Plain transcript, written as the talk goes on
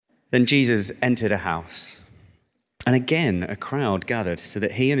Then Jesus entered a house, and again a crowd gathered so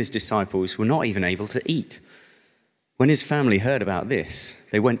that he and his disciples were not even able to eat. When his family heard about this,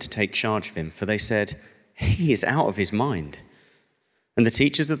 they went to take charge of him, for they said, "He is out of his mind." And the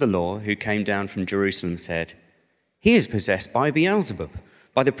teachers of the law who came down from Jerusalem said, "He is possessed by Beelzebub.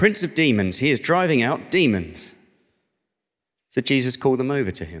 By the prince of demons, he is driving out demons." So Jesus called them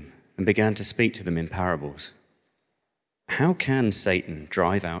over to him and began to speak to them in parables. "How can Satan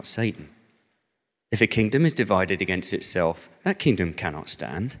drive out Satan? If a kingdom is divided against itself, that kingdom cannot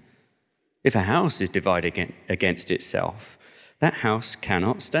stand. If a house is divided against itself, that house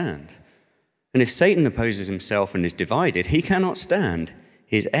cannot stand. And if Satan opposes himself and is divided, he cannot stand.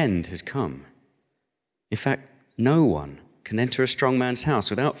 His end has come. In fact, no one can enter a strong man's house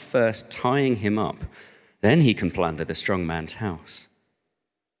without first tying him up. Then he can plunder the strong man's house.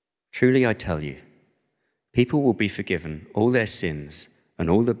 Truly I tell you, people will be forgiven all their sins and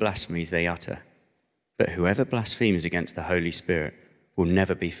all the blasphemies they utter. But whoever blasphemes against the Holy Spirit will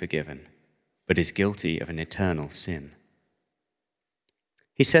never be forgiven, but is guilty of an eternal sin."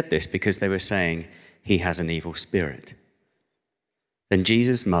 He said this because they were saying, "He has an evil spirit." Then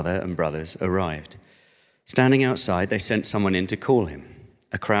Jesus' mother and brothers arrived. Standing outside, they sent someone in to call him.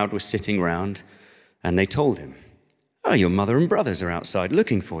 A crowd was sitting round, and they told him, "Oh, your mother and brothers are outside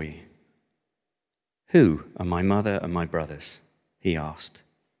looking for you." "Who are my mother and my brothers?" he asked.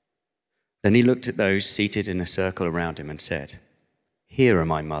 Then he looked at those seated in a circle around him and said, "Here are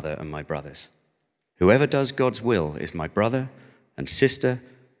my mother and my brothers. Whoever does God's will is my brother and sister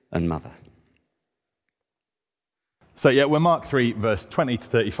and mother." So yeah, we're Mark 3, verse 20 to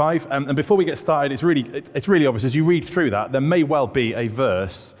 35. And before we get started, it's really obvious as you read through that, there may well be a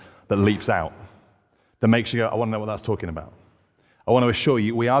verse that leaps out, that makes you go, I want to know what that's talking about. I want to assure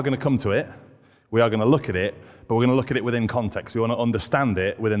you, we are going to come to it, we are going to look at it, but we're going to look at it within context. We want to understand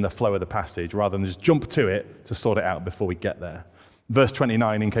it within the flow of the passage, rather than just jump to it to sort it out before we get there. Verse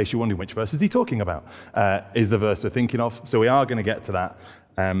 29, in case you're wondering which verse is he talking about, is the verse we're thinking of. So we are going to get to that,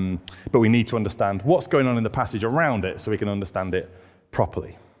 but we need to understand what's going on in the passage around it so we can understand it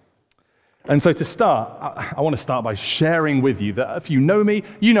properly. And so to start, I want to start by sharing with you that if you know me,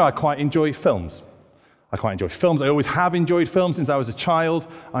 you know I quite enjoy films. I quite enjoy films. I always have enjoyed films since I was a child.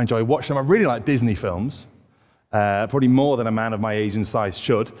 I enjoy watching them. I really like Disney films, probably more than a man of my age and size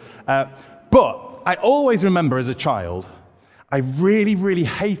should. But I always remember as a child, I really, really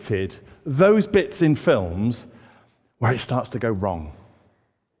hated those bits in films where it starts to go wrong.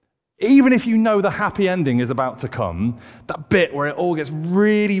 Even if you know the happy ending is about to come, that bit where it all gets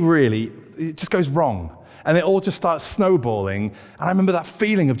really, it just goes wrong. And it all just starts snowballing. And I remember that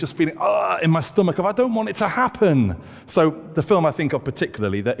feeling of just feeling in my stomach of I don't want it to happen. So the film I think of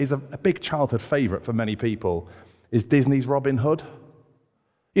particularly that is a big childhood favorite for many people is Disney's Robin Hood.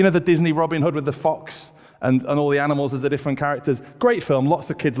 You know the Disney Robin Hood with the fox and all the animals as the different characters. Great film,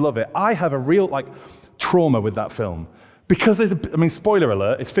 lots of kids love it. I have a real trauma with that film. Because spoiler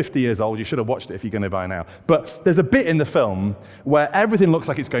alert, it's 50 years old, you should have watched it if you're going to by now. But there's a bit in the film where everything looks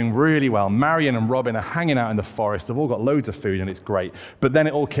like it's going really well. Marion and Robin are hanging out in the forest, they've all got loads of food and it's great. But then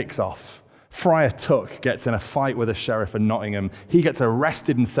it all kicks off. Friar Tuck gets in a fight with a sheriff in Nottingham. He gets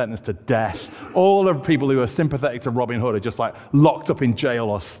arrested and sentenced to death. All of the people who are sympathetic to Robin Hood are just locked up in jail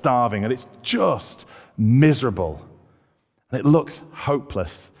or starving, and it's just miserable. And it looks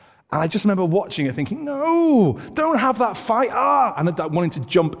hopeless. And I just remember watching it thinking, no, don't have that fight, and wanting to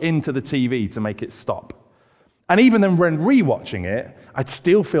jump into the TV to make it stop. And even then when rewatching it, I'd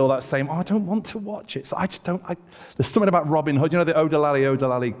still feel that same, I don't want to watch it. So I just don't, there's something about Robin Hood, you know the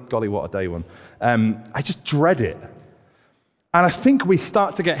Odalali, golly, what a day one. I just dread it. And I think we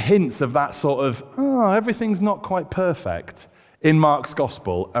start to get hints of that sort of, everything's not quite perfect in Mark's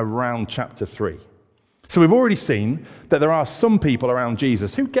gospel around chapter 3. So we've already seen that there are some people around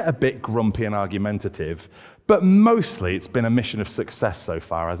Jesus who get a bit grumpy and argumentative, but mostly it's been a mission of success so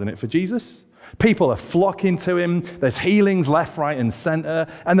far, hasn't it, for Jesus? People are flocking to him, there's healings left, right, and center,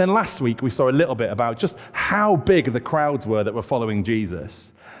 and then last week we saw a little bit about just how big the crowds were that were following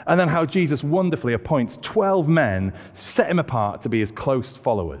Jesus, and then how Jesus wonderfully appoints 12 men, set him apart to be his close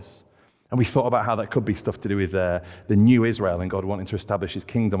followers. And we thought about how that could be stuff to do with the new Israel and God wanting to establish his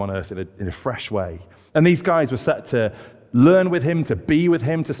kingdom on earth in a fresh way. And these guys were set to learn with him, to be with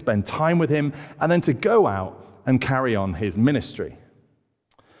him, to spend time with him, and then to go out and carry on his ministry.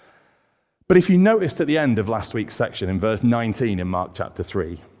 But if you noticed at the end of last week's section, in verse 19 in Mark chapter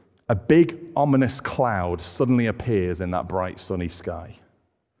 3, a big ominous cloud suddenly appears in that bright sunny sky.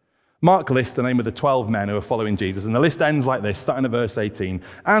 Mark lists the name of the 12 men who are following Jesus, and the list ends like this, starting at verse 18.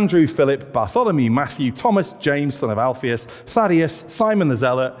 Andrew, Philip, Bartholomew, Matthew, Thomas, James, son of Alphaeus, Thaddeus, Simon the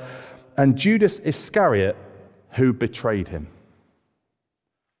Zealot, and Judas Iscariot, who betrayed him.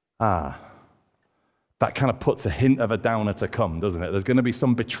 That kind of puts a hint of a downer to come, doesn't it? There's going to be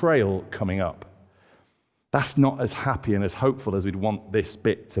some betrayal coming up. That's not as happy and as hopeful as we'd want this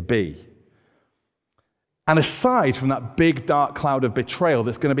bit to be. And aside from that big dark cloud of betrayal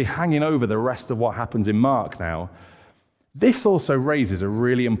that's going to be hanging over the rest of what happens in Mark now, this also raises a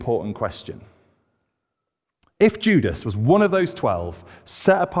really important question. If Judas was one of those 12,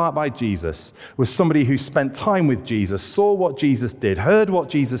 set apart by Jesus, was somebody who spent time with Jesus, saw what Jesus did, heard what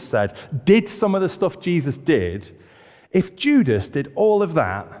Jesus said, did some of the stuff Jesus did, if Judas did all of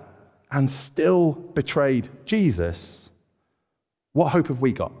that and still betrayed Jesus, what hope have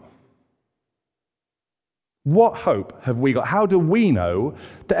we got? What hope have we got? How do we know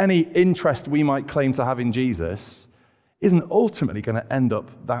that any interest we might claim to have in Jesus isn't ultimately going to end up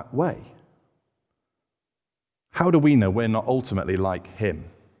that way? How do we know we're not ultimately like him?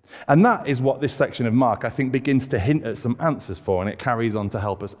 And that is what this section of Mark, I think, begins to hint at some answers for, and it carries on to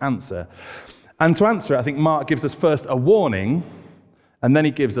help us answer. And to answer it, I think Mark gives us first a warning, and then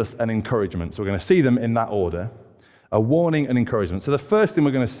he gives us an encouragement. So we're going to see them in that order. A warning and encouragement. So the first thing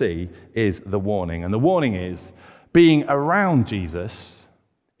we're going to see is the warning. And the warning is, being around Jesus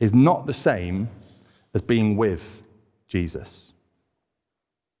is not the same as being with Jesus.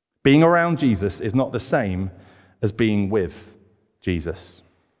 Being around Jesus is not the same as being with Jesus.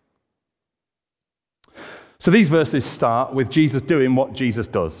 So these verses start with Jesus doing what Jesus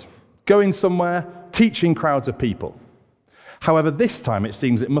does. Going somewhere, teaching crowds of people. However, this time it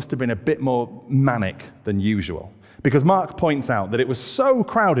seems it must have been a bit more manic than usual. Because Mark points out that it was so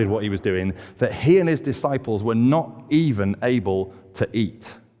crowded what he was doing that he and his disciples were not even able to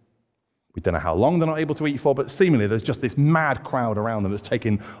eat. We don't know how long they're not able to eat for, but seemingly there's just this mad crowd around them that's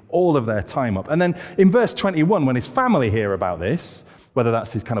taking all of their time up. And then in verse 21, when his family hear about this, whether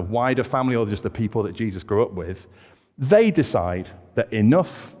that's his kind of wider family or just the people that Jesus grew up with, they decide that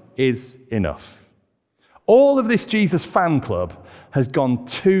enough is enough. All of this Jesus fan club has gone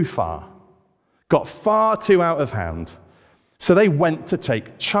too far. Got far too out of hand. So they went to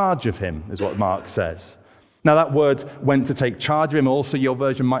take charge of him, is what Mark says. Now that word, went to take charge of him, also your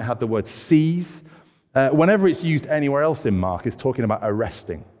version might have the word seize. Whenever it's used anywhere else in Mark, it's talking about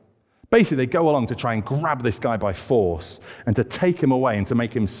arresting. Basically, they go along to try and grab this guy by force and to take him away and to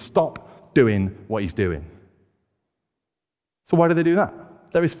make him stop doing what he's doing. So why do they do that?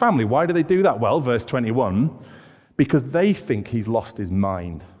 They're his family. Why do they do that? Well, verse 21, because they think he's lost his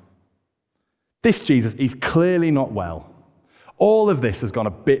mind. This Jesus, he's clearly not well. All of this has gone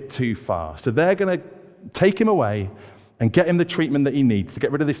a bit too far. So they're going to take him away and get him the treatment that he needs to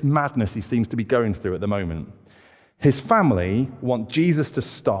get rid of this madness he seems to be going through at the moment. His family want Jesus to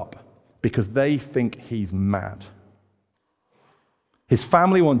stop because they think he's mad. His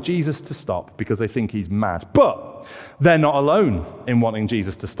family want Jesus to stop because they think he's mad. But they're not alone in wanting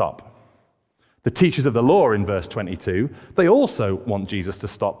Jesus to stop. The teachers of the law in verse 22, they also want Jesus to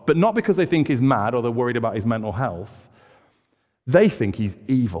stop, but not because they think he's mad or they're worried about his mental health. They think he's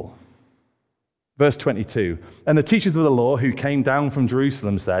evil. Verse 22, and the teachers of the law who came down from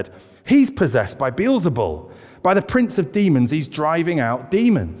Jerusalem said, he's possessed by Beelzebul, by the prince of demons, he's driving out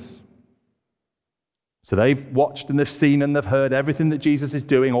demons. So they've watched and they've seen and they've heard everything that Jesus is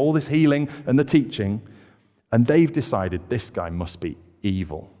doing, all this healing and the teaching, and they've decided this guy must be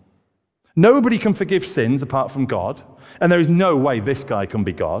evil. Nobody can forgive sins apart from God, and there is no way this guy can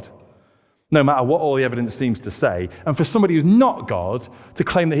be God, no matter what all the evidence seems to say. And for somebody who's not God to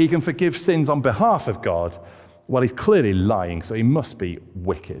claim that he can forgive sins on behalf of God, well, he's clearly lying, so he must be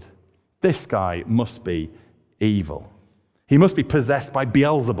wicked. This guy must be evil. He must be possessed by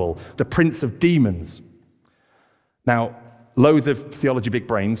Beelzebul, the prince of demons. Now, loads of theology big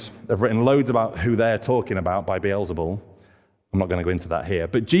brains have written loads about who they're talking about by Beelzebul. I'm not going to go into that here,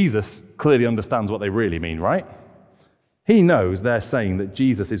 but Jesus clearly understands what they really mean, right? He knows they're saying that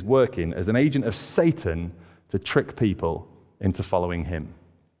Jesus is working as an agent of Satan to trick people into following him.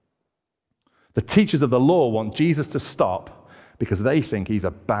 The teachers of the law want Jesus to stop because they think he's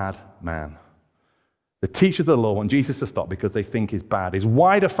a bad man. The teachers of the law want Jesus to stop because they think he's bad. His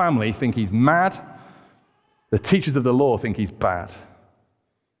wider family think he's mad. The teachers of the law think he's bad.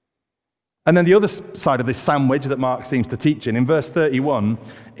 And then the other side of this sandwich that Mark seems to teach in verse 31,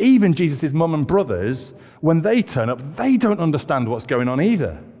 even Jesus' mum and brothers, when they turn up, they don't understand what's going on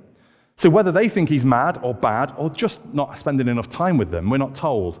either. So whether they think he's mad or bad or just not spending enough time with them, we're not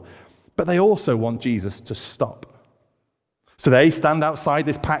told. But they also want Jesus to stop. So they stand outside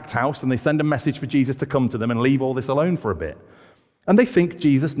this packed house and they send a message for Jesus to come to them and leave all this alone for a bit. And they think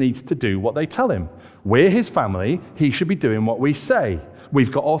Jesus needs to do what they tell him. We're his family. He should be doing what we say.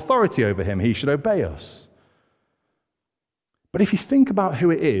 we've got authority over him, he should obey us. But if you think about who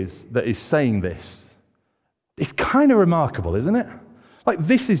it is that is saying this, it's kind of remarkable, isn't it? Like,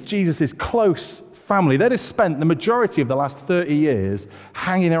 this is Jesus' close family. They'd have spent the majority of the last 30 years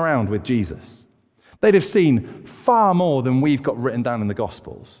hanging around with Jesus. They'd have seen far more than we've got written down in the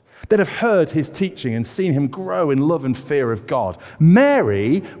Gospels. They'd have heard his teaching and seen him grow in love and fear of God.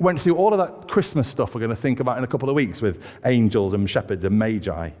 Mary went through all of that Christmas stuff we're going to think about in a couple of weeks with angels and shepherds and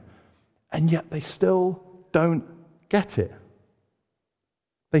magi. And yet they still don't get it.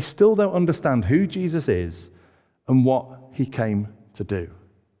 They still don't understand who Jesus is and what he came to do.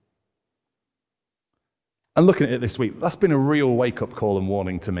 And looking at it this week, that's been a real wake-up call and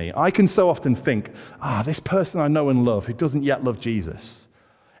warning to me. I can so often think, this person I know and love who doesn't yet love Jesus,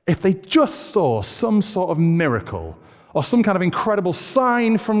 if they just saw some sort of miracle or some kind of incredible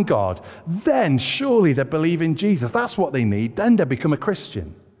sign from God, then surely they believe in Jesus. That's what they need. Then they become a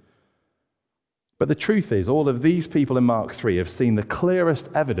Christian. But the truth is, all of these people in Mark 3 have seen the clearest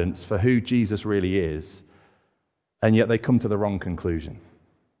evidence for who Jesus really is, and yet they come to the wrong conclusion.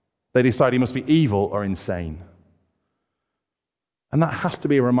 They decide he must be evil or insane. And that has to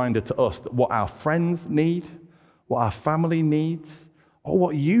be a reminder to us that what our friends need, what our family needs, or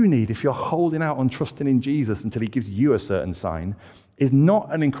what you need if you're holding out on trusting in Jesus until he gives you a certain sign, is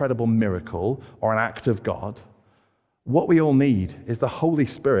not an incredible miracle or an act of God. What we all need is the Holy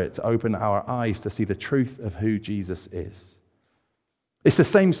Spirit to open our eyes to see the truth of who Jesus is. It's the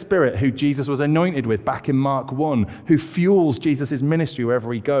same Spirit who Jesus was anointed with back in Mark 1, who fuels Jesus' ministry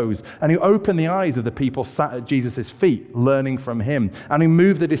wherever he goes, and who opened the eyes of the people sat at Jesus' feet, learning from him, and who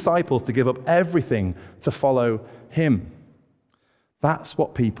moved the disciples to give up everything to follow him. That's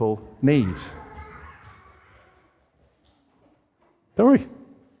what people need. Don't worry.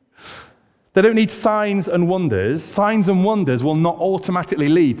 They don't need signs and wonders. Signs and wonders will not automatically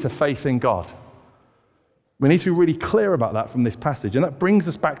lead to faith in God. We need to be really clear about that from this passage. And that brings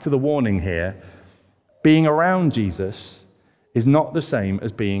us back to the warning here. Being around Jesus is not the same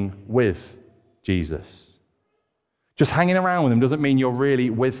as being with Jesus. Just hanging around with him doesn't mean you're really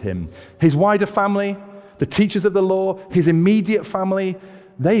with him. His wider family, the teachers of the law, his immediate family,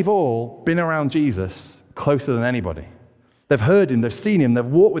 they've all been around Jesus closer than anybody. They've heard him, they've seen him, they've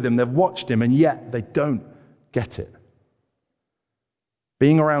walked with him, they've watched him, and yet they don't get it.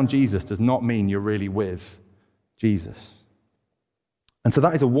 Being around Jesus does not mean you're really with Jesus. And so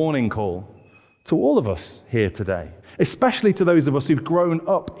that is a warning call to all of us here today, especially to those of us who've grown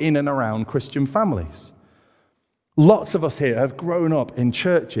up in and around Christian families. Lots of us here have grown up in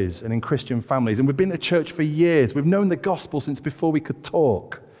churches and in Christian families, and we've been to church for years. We've known the gospel since before we could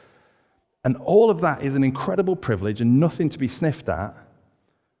talk. And all of that is an incredible privilege and nothing to be sniffed at.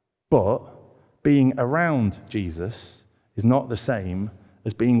 But being around Jesus is not the same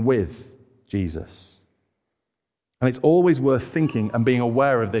as being with Jesus. And it's always worth thinking and being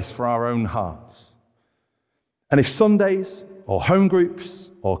aware of this for our own hearts. And if Sundays or home groups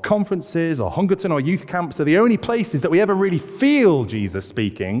or conferences or Hungerton or youth camps are the only places that we ever really feel Jesus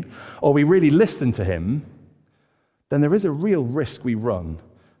speaking or we really listen to him, then there is a real risk we run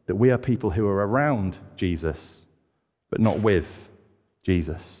that we are people who are around Jesus but not with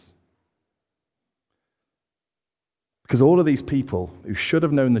Jesus. Because all of these people who should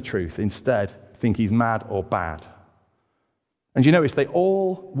have known the truth instead think he's mad or bad. And you notice they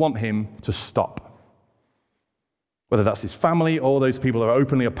all want him to stop. Whether that's his family or those people who are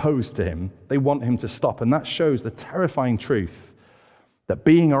openly opposed to him, they want him to stop. And that shows the terrifying truth that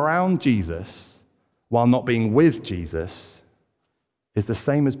being around Jesus while not being with Jesus is the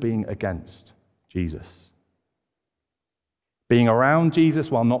same as being against Jesus. Being around Jesus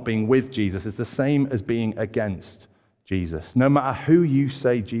while not being with Jesus is the same as being against Jesus. No matter who you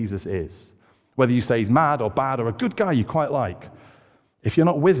say Jesus is, whether you say he's mad or bad or a good guy you quite like, if you're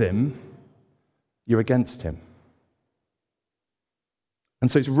not with him, you're against him.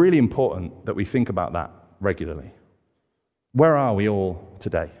 And so it's really important that we think about that regularly. Where are we all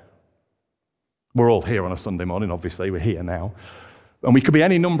today? We're all here on a Sunday morning, obviously, we're here now. And we could be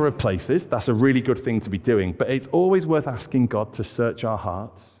any number of places. That's a really good thing to be doing. But it's always worth asking God to search our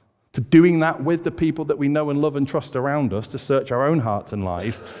hearts, to doing that with the people that we know and love and trust around us, to search our own hearts and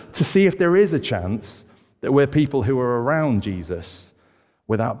lives, to see if there is a chance that we're people who are around Jesus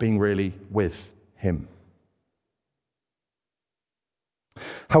without being really with him.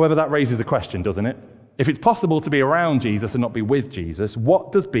 However, that raises the question, doesn't it? If it's possible to be around Jesus and not be with Jesus,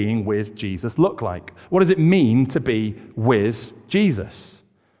 what does being with Jesus look like? What does it mean to be with Jesus?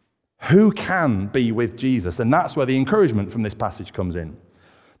 Who can be with Jesus? And that's where the encouragement from this passage comes in.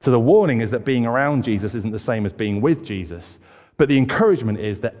 So the warning is that being around Jesus isn't the same as being with Jesus. But the encouragement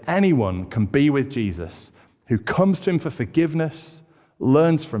is that anyone can be with Jesus who comes to him for forgiveness,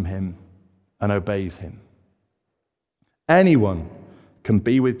 learns from him, and obeys him. Anyone can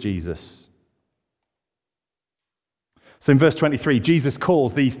be with Jesus. So in verse 23, Jesus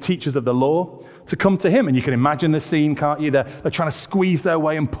calls these teachers of the law to come to him. And you can imagine the scene, can't you? They're trying to squeeze their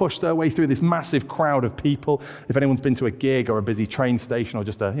way and push their way through this massive crowd of people. If anyone's been to a gig or a busy train station or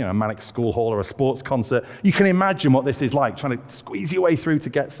just a manic school hall or a sports concert, you can imagine what this is like, trying to squeeze your way through to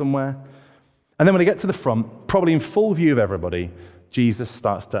get somewhere. And then when they get to the front, probably in full view of everybody, Jesus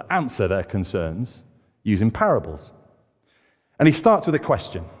starts to answer their concerns using parables. And he starts with a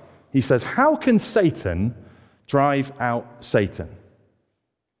question. He says, how can Satan drive out Satan?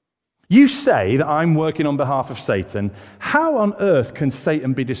 You say that I'm working on behalf of Satan. How on earth can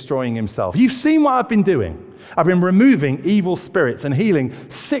Satan be destroying himself? You've seen what I've been doing. I've been removing evil spirits and healing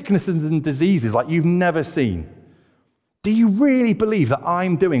sicknesses and diseases like you've never seen. Do you really believe that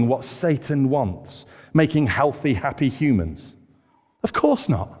I'm doing what Satan wants, making healthy, happy humans? Of course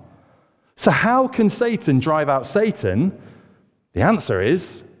not. So how can Satan drive out Satan? The answer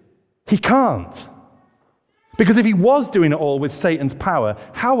is, he can't. Because if he was doing it all with Satan's power,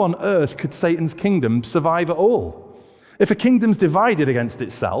 how on earth could Satan's kingdom survive at all? If a kingdom's divided against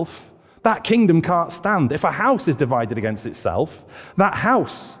itself, that kingdom can't stand. If a house is divided against itself, that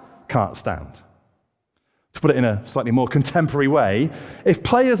house can't stand. To put it in a slightly more contemporary way, if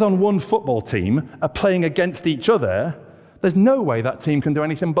players on one football team are playing against each other, there's no way that team can do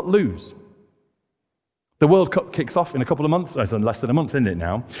anything but lose. The World Cup kicks off in a couple of months. It's less than a month, isn't it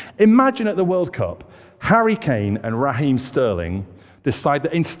now? Imagine at the World Cup, Harry Kane and Raheem Sterling decide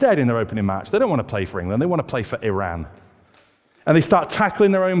that instead in their opening match, they don't want to play for England, they want to play for Iran. And they start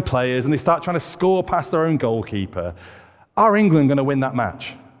tackling their own players and they start trying to score past their own goalkeeper. Are England going to win that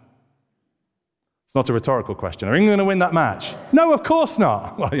match? It's not a rhetorical question. Are England going to win that match? No, of course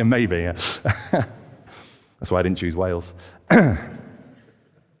not. Well, yeah, maybe. Yeah. That's why I didn't choose Wales.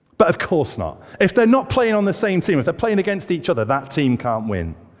 But of course not. If they're not playing on the same team, if they're playing against each other, that team can't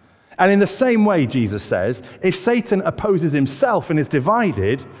win. And in the same way, Jesus says, if Satan opposes himself and is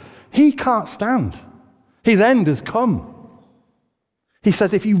divided, he can't stand. His end has come. He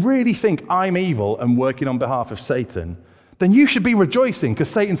says, if you really think I'm evil and working on behalf of Satan, then you should be rejoicing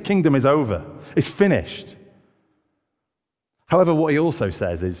because Satan's kingdom is over. It's finished. However, what he also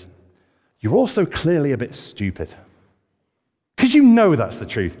says is, you're also clearly a bit stupid. Because you know that's the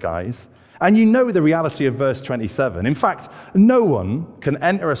truth, guys. And you know the reality of verse 27. In fact, no one can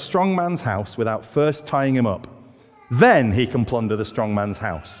enter a strong man's house without first tying him up. Then he can plunder the strong man's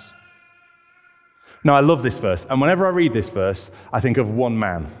house. Now, I love this verse. And whenever I read this verse, I think of one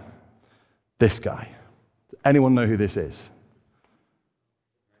man. This guy. Does anyone know who this is?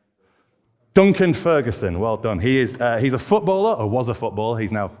 Duncan Ferguson, well done. He's a footballer, or was a footballer.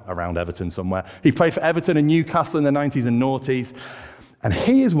 He's now around Everton somewhere. He played for Everton and Newcastle in the 90s and noughties. And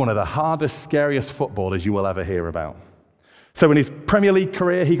he is one of the hardest, scariest footballers you will ever hear about. So in his Premier League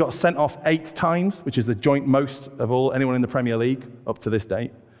career, he got sent off 8 times, which is the joint most of anyone in the Premier League up to this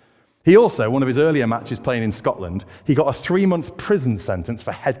date. He also, one of his earlier matches playing in Scotland, he got a 3-month prison sentence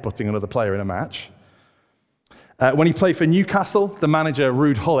for headbutting another player in a match. When he played for Newcastle, the manager,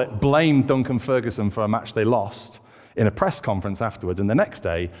 Ruud Gullit, blamed Duncan Ferguson for a match they lost in a press conference afterwards. And the next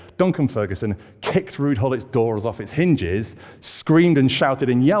day, Duncan Ferguson kicked Ruud Gullit's doors off its hinges, screamed and shouted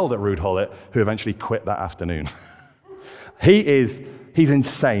and yelled at Ruud Gullit, who eventually quit that afternoon. He's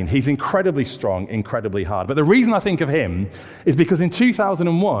insane. He's incredibly strong, incredibly hard. But the reason I think of him is because in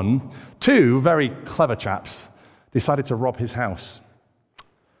 2001, 2 very clever chaps decided to rob his house.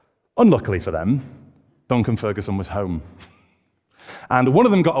 Unluckily for them, Duncan Ferguson was home. And one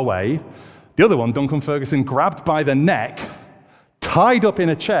of them got away. The other one, Duncan Ferguson, grabbed by the neck, tied up in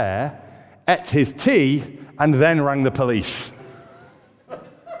a chair, ate his tea, and then rang the police.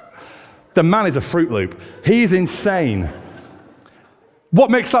 The man is a Fruit Loop. He's insane. What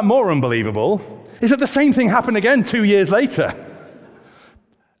makes that more unbelievable is that the same thing happened again 2 years later.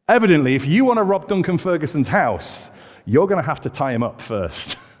 Evidently, if you want to rob Duncan Ferguson's house, you're going to have to tie him up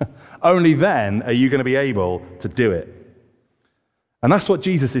first. Only then are you going to be able to do it. And that's what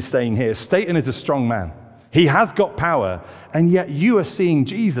Jesus is saying here. Satan is a strong man. He has got power, and yet you are seeing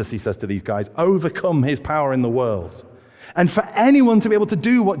Jesus, he says to these guys, overcome his power in the world. And for anyone to be able to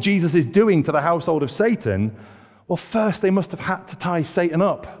do what Jesus is doing to the household of Satan, well, first they must have had to tie Satan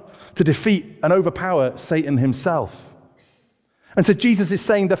up to defeat and overpower Satan himself. And so Jesus is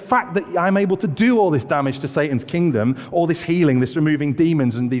saying the fact that I'm able to do all this damage to Satan's kingdom, all this healing, this removing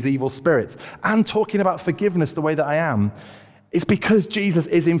demons and these evil spirits, and talking about forgiveness the way that I am, is because Jesus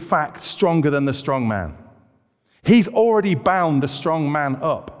is in fact stronger than the strong man. He's already bound the strong man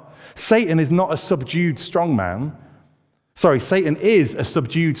up. Satan is not a subdued strong man. Satan is a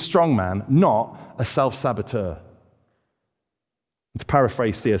subdued strong man, not a self-saboteur. To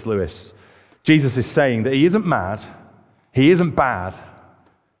paraphrase C.S. Lewis, Jesus is saying that he isn't mad, he isn't bad,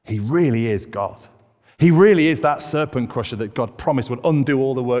 he really is God. He really is that serpent crusher that God promised would undo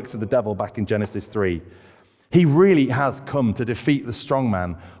all the works of the devil back in Genesis 3. He really has come to defeat the strong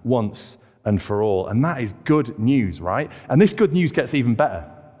man once and for all. And that is good news, right? And this good news gets even better.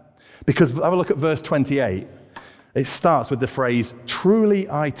 Because have a look at verse 28. It starts with the phrase, "Truly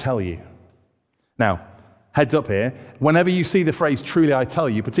I tell you." Now, heads up here, whenever you see the phrase, "Truly I tell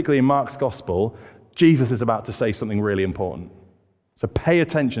you," particularly in Mark's gospel, Jesus is about to say something really important. So pay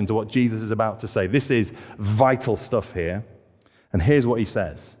attention to what Jesus is about to say. This is vital stuff here. And here's what he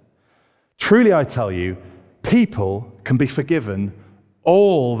says. "Truly I tell you, people can be forgiven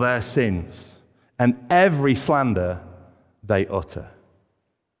all their sins and every slander they utter."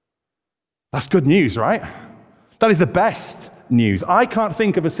 That's good news, right? That is the best news. I can't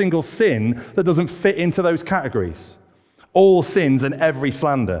think of a single sin that doesn't fit into those categories. All sins and every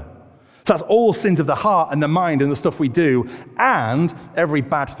slander. So that's all sins of the heart and the mind and the stuff we do, and every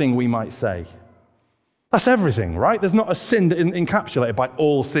bad thing we might say. That's everything, right? There's not a sin that isn't encapsulated by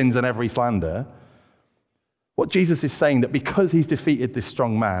all sins and every slander. What Jesus is saying, that because he's defeated this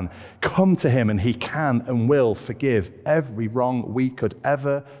strong man, come to him and he can and will forgive every wrong we could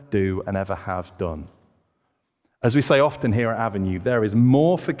ever do and ever have done. As we say often here at Avenue, there is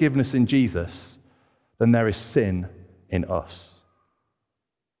more forgiveness in Jesus than there is sin in us.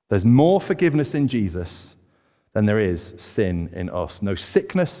 There's more forgiveness in Jesus than there is sin in us. No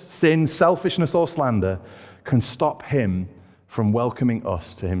sickness, sin, selfishness, or slander can stop him from welcoming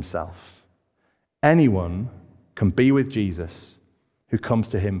us to himself. Anyone can be with Jesus who comes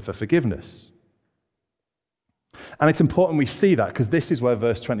to him for forgiveness. And it's important we see that because this is where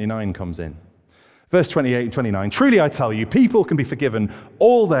verse 29 comes in. Verse 28 and 29, "Truly I tell you, people can be forgiven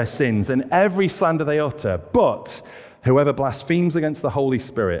all their sins and every slander they utter, but whoever blasphemes against the Holy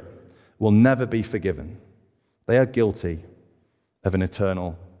Spirit will never be forgiven. They are guilty of an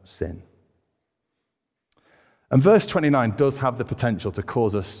eternal sin." And verse 29 does have the potential to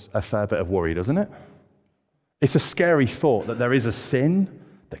cause us a fair bit of worry, doesn't it? It's a scary thought that there is a sin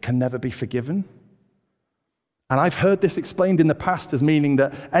that can never be forgiven. And I've heard this explained in the past as meaning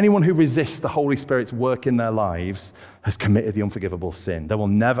that anyone who resists the Holy Spirit's work in their lives has committed the unforgivable sin. They will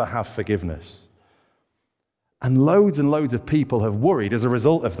never have forgiveness. And loads of people have worried as a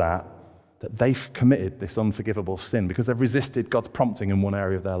result of that they've committed this unforgivable sin because they've resisted God's prompting in one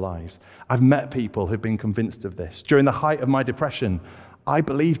area of their lives. I've met people who've been convinced of this. During the height of my depression, I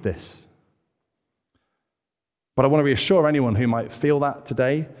believed this. But I want to reassure anyone who might feel that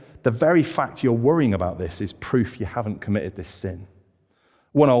today, the very fact you're worrying about this is proof you haven't committed this sin.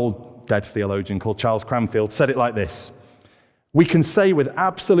 One old dead theologian called Charles Cranfield said it like this: "We can say with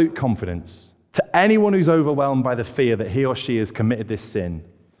absolute confidence to anyone who's overwhelmed by the fear that he or she has committed this sin,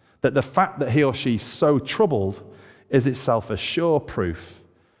 that the fact that he or she is so troubled is itself a sure proof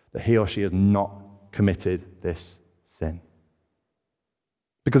that he or she has not committed this sin."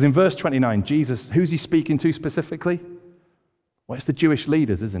 Because in verse 29, Jesus, who's he speaking to specifically? Well, it's the Jewish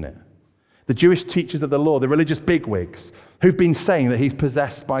leaders, isn't it? The Jewish teachers of the law, the religious bigwigs, who've been saying that he's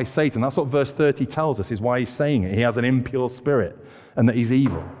possessed by Satan. That's what verse 30 tells us, is why he's saying it. He has an impure spirit and that he's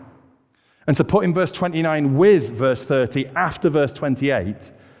evil. And to put in verse 29 with verse 30 after verse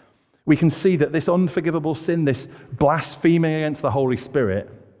 28, we can see that this unforgivable sin, this blaspheming against the Holy Spirit,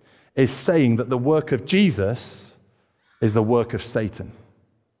 is saying that the work of Jesus is the work of Satan.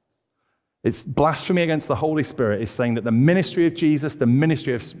 It's blasphemy against the Holy Spirit is saying that the ministry of Jesus, the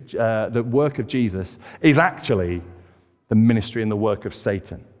work of Jesus, is actually the ministry and the work of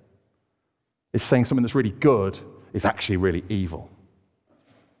Satan. It's saying something that's really good is actually really evil.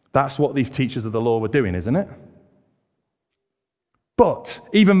 That's what these teachers of the law were doing, isn't it? But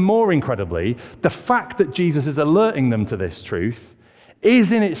even more incredibly, the fact that Jesus is alerting them to this truth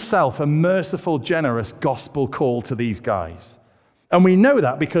is in itself a merciful, generous gospel call to these guys. And we know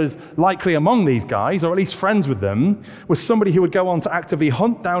that because likely among these guys, or at least friends with them, was somebody who would go on to actively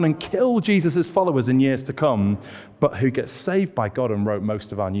hunt down and kill Jesus' followers in years to come, but who gets saved by God and wrote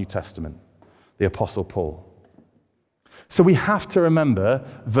most of our New Testament, the Apostle Paul. So we have to remember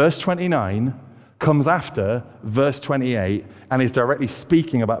verse 29 comes after verse 28 and is directly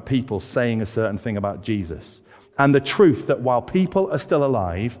speaking about people saying a certain thing about Jesus. And the truth that while people are still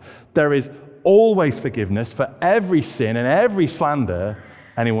alive, there is always forgiveness for every sin and every slander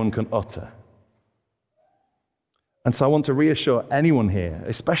anyone can utter. And so I want to reassure anyone here,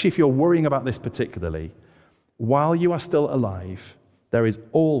 especially if you're worrying about this particularly, while you are still alive, there is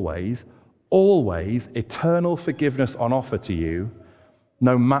always eternal forgiveness on offer to you,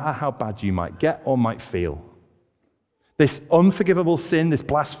 no matter how bad you might get or might feel. This unforgivable sin, this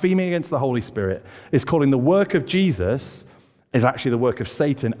blaspheming against the Holy Spirit, is calling the work of Jesus is actually the work of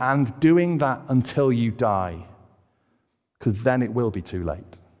Satan, and doing that until you die, because then it will be too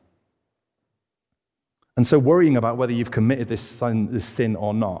late. And so worrying about whether you've committed this sin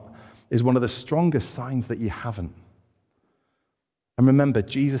or not is one of the strongest signs that you haven't. And remember,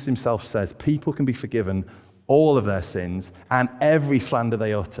 Jesus himself says people can be forgiven all of their sins and every slander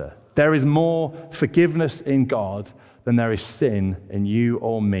they utter. There is more forgiveness in God than there is sin in you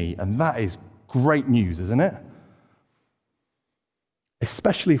or me. And that is great news, isn't it?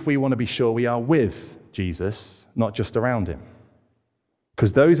 Especially if we want to be sure we are with Jesus, not just around him.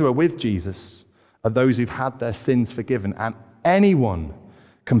 Because those who are with Jesus are those who've had their sins forgiven. And anyone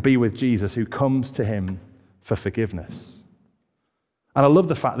can be with Jesus who comes to him for forgiveness. And I love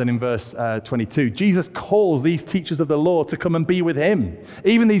the fact that in verse 22, Jesus calls these teachers of the law to come and be with him.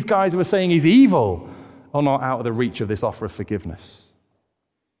 Even these guys who are saying he's evil are not out of the reach of this offer of forgiveness.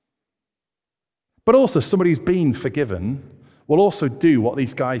 But also, somebody who's been forgiven will also do what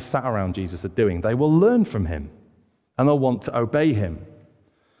these guys sat around Jesus are doing. They will learn from him, and they'll want to obey him.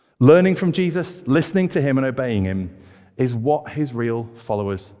 Learning from Jesus, listening to him and obeying him is what his real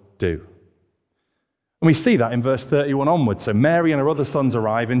followers do. And we see that in verse 31 onwards. So Mary and her other sons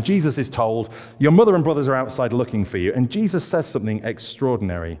arrive, and Jesus is told, your mother and brothers are outside looking for you. And Jesus says something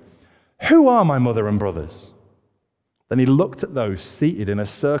extraordinary. Who are my mother and brothers? Then he looked at those seated in a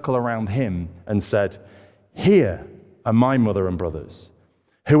circle around him and said, here are my mother and brothers.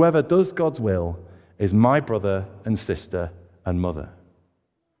 Whoever does God's will is my brother and sister and mother.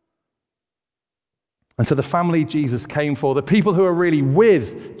 And to the family Jesus came for, the people who are really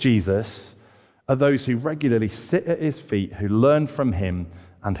with Jesus are those who regularly sit at his feet, who learn from him,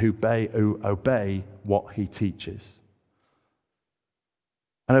 and who obey what he teaches.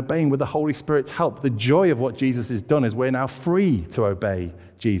 And obeying with the Holy Spirit's help, the joy of what Jesus has done is we're now free to obey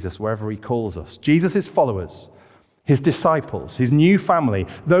Jesus wherever he calls us. Jesus' followers, his disciples, his new family,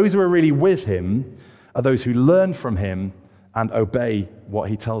 those who are really with him are those who learn from him and obey what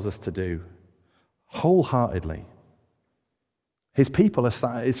he tells us to do wholeheartedly. His people are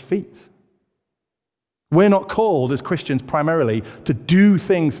sat at his feet. We're not called as Christians primarily to do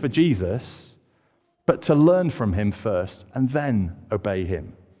things for Jesus, but to learn from him first and then obey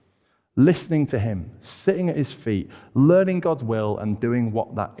him. Listening to him, sitting at his feet, learning God's will and doing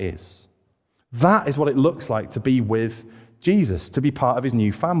what that is. That is what it looks like to be with Jesus, to be part of his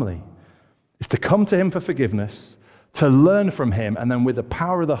new family. It's to come to him for forgiveness, to learn from him, and then with the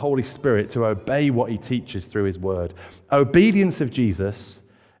power of the Holy Spirit to obey what he teaches through his word. Obedience of Jesus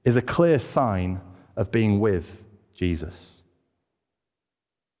is a clear sign of being with Jesus.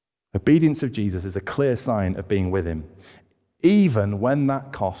 Obedience of Jesus is a clear sign of being with him, even when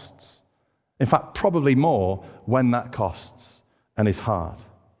that costs. In fact, probably more when that costs and is hard.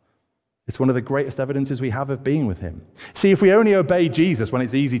 It's one of the greatest evidences we have of being with him. See, if we only obey Jesus when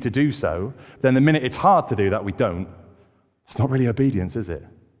it's easy to do so, then the minute it's hard to do that, we don't. It's not really obedience, is it?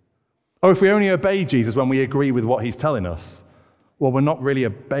 Or if we only obey Jesus when we agree with what he's telling us, well, we're not really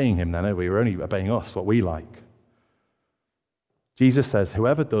obeying him then, are we? We're only obeying us, what we like. Jesus says,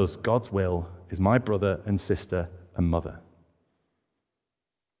 whoever does God's will is my brother and sister and mother.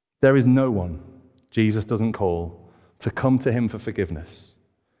 There is no one Jesus doesn't call to come to him for forgiveness.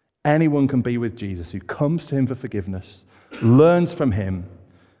 Anyone can be with Jesus who comes to him for forgiveness, learns from him,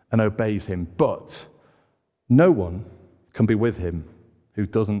 and obeys him. But no one can be with him who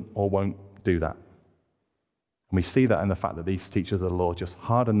doesn't or won't do that. And we see that in the fact that these teachers of the law just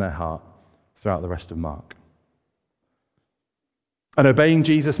harden their heart throughout the rest of Mark. And obeying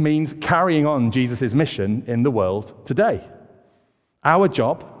Jesus means carrying on Jesus' mission in the world today. Our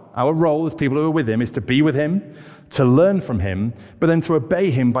job, our role as people who are with him is to be with him, to learn from him, but then to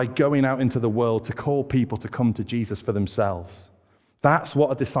obey him by going out into the world to call people to come to Jesus for themselves. That's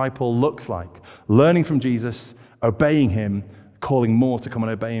what a disciple looks like. Learning from Jesus, obeying him, calling more to come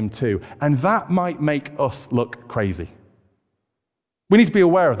and obey him too. And that might make us look crazy. We need to be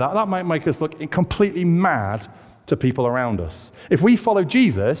aware of that. That might make us look completely mad to people around us. If we follow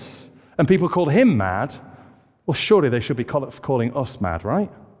Jesus and people called him mad, well, surely they should be calling us mad,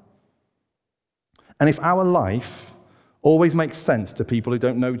 right? And if our life always makes sense to people who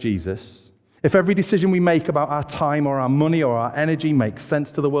don't know Jesus, if every decision we make about our time or our money or our energy makes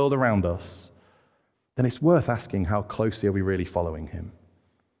sense to the world around us, then it's worth asking how closely are we really following him?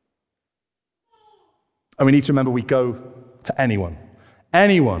 And we need to remember we go to anyone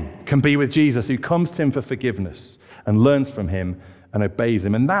Anyone can be with Jesus who comes to him for forgiveness and learns from him and obeys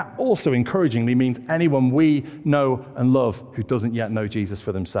him. And that also encouragingly means anyone we know and love who doesn't yet know Jesus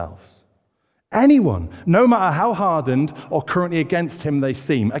for themselves. Anyone, no matter how hardened or currently against him they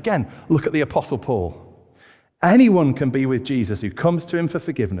seem. Again, look at the Apostle Paul. Anyone can be with Jesus who comes to him for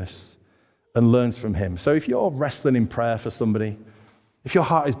forgiveness and learns from him. So if you're wrestling in prayer for somebody, if your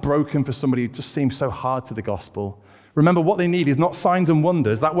heart is broken for somebody who just seems so hard to the gospel, remember what they need is not signs and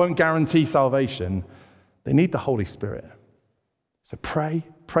wonders. That won't guarantee salvation. They need the Holy Spirit. So pray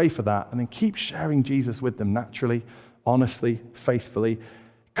for that, and then keep sharing Jesus with them naturally, honestly, faithfully,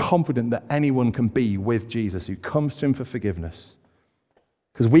 confident that anyone can be with Jesus who comes to him for forgiveness.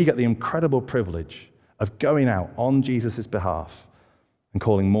 Because we get the incredible privilege of going out on Jesus' behalf and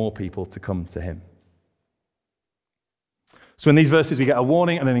calling more people to come to him. So in these verses, we get a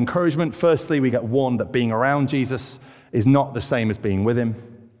warning and an encouragement. Firstly, we get warned that being around Jesus is not the same as being with him.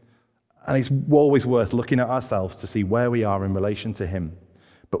 And it's always worth looking at ourselves to see where we are in relation to him.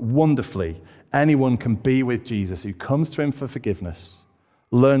 But wonderfully, anyone can be with Jesus who comes to him for forgiveness,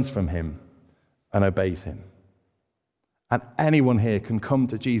 learns from him, and obeys him. And anyone here can come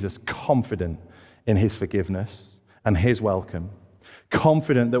to Jesus confident in his forgiveness and his welcome,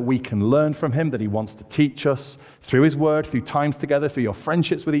 confident that we can learn from him, that he wants to teach us through his word, through times together, through your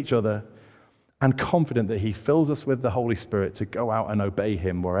friendships with each other, and confident that he fills us with the Holy Spirit to go out and obey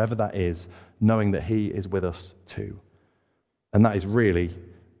him wherever that is, knowing that he is with us too. And that is really,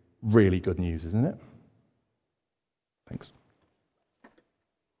 really good news, isn't it? Thanks.